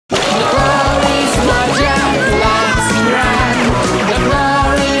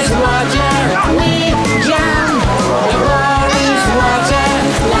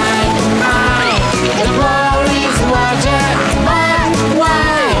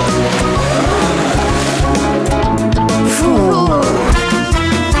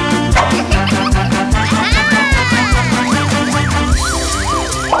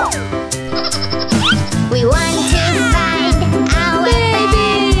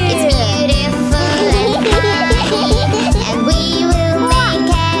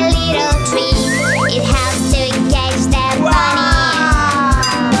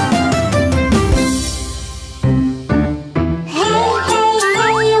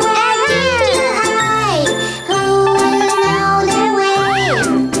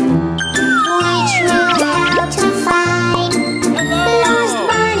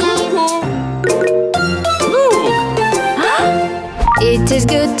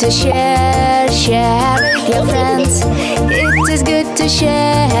to share with your friends. It is good to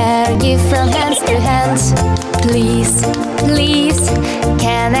share, give from hands to hands. Please, please,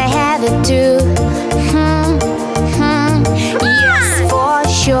 can I have it too? Yes, for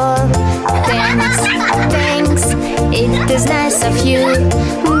sure. Thanks, it is nice of you.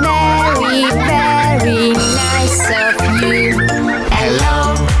 Very, very nice of you.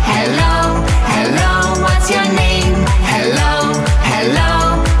 Hello, hello, hello, what's your name? Hello,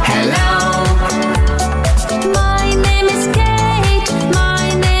 hello, hello. My name is Kate, my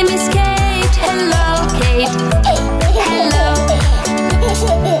name is Kate. Hello, Kate. Hello.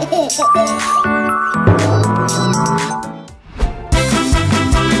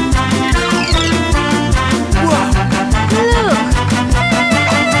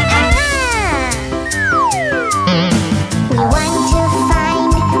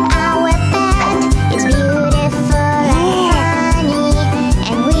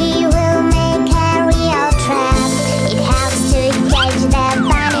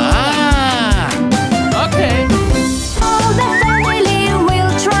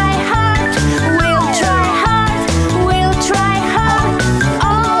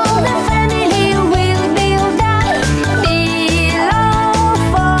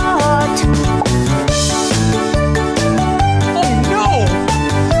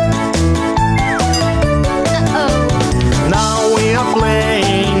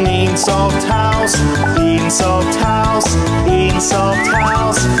 Soft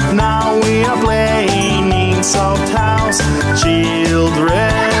house, now we are playing in soft house,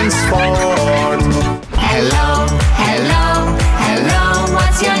 children's sport. Hello, hello, hello,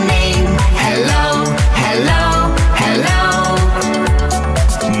 what's your name? Hello, hello, hello.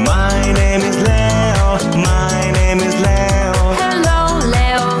 My name is Leo, my name is Leo. Hello,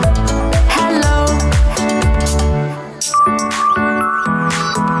 Leo, hello.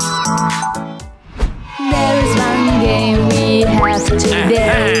 There is one game we have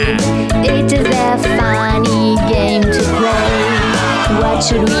today. It is a funny game to play. What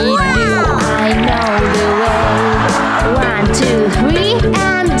should we do? I know the way. 1, 2, 3,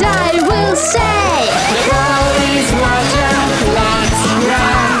 and I will say. The floor is water, let's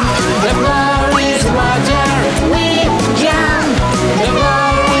run. The floor is water, we jump. The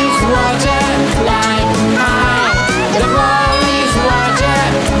floor is water, like high. The floor is water,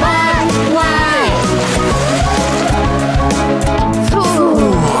 but why?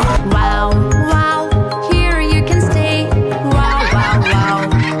 Wow, wow, here you can stay. Wow, wow, wow,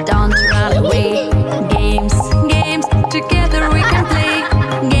 don't run away. Games, games, together we can play.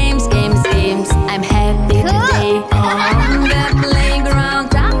 Games, games, games, I'm happy today. On the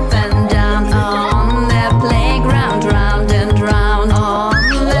playground, up and down. On the playground, round and round. On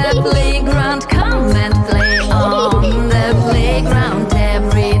the playground, come and play. On the playground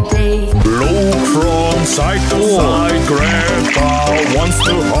every day. Look from side to side, Grandpa wants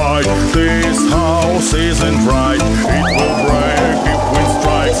to hide. This house isn't right, it will break if we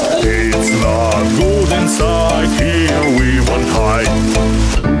strike. It's not good inside, here we won't hide.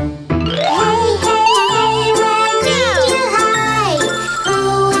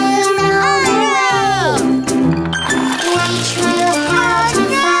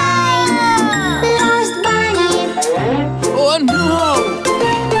 Oh no!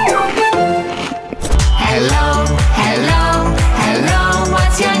 Hello, hello, hello,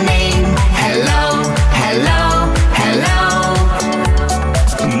 what's your name? Hello, hello, hello.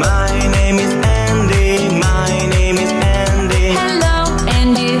 My name is Andy, my name is Andy. Hello,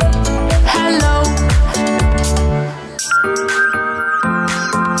 Andy, hello.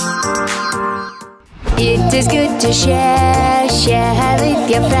 It is good to share with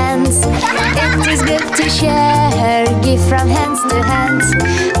your friends. It is good to share, give from hands to hands.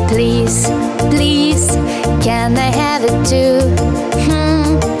 Please, please, can I have it too?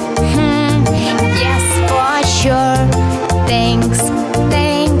 Yes, for sure. Thanks,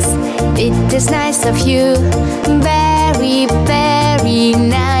 it is nice of you. Very, very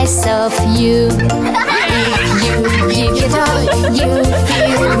nice of you. If you give your toy, you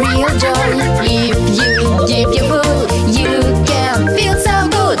feel real joy. If you give your food, you can feel so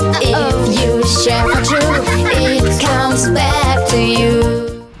good. If you share for true, it comes back to you.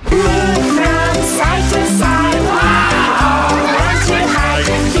 Look from side to side, wow, want to hide.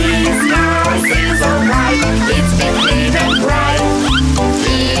 This house is alright, it's big, clean and bright.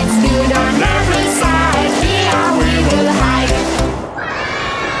 It's good on every side, here we will hide.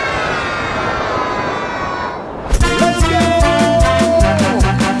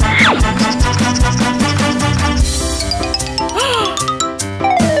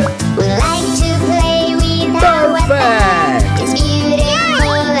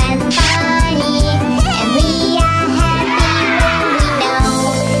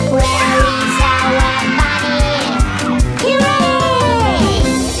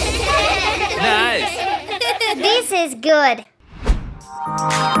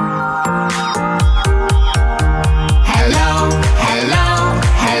 music.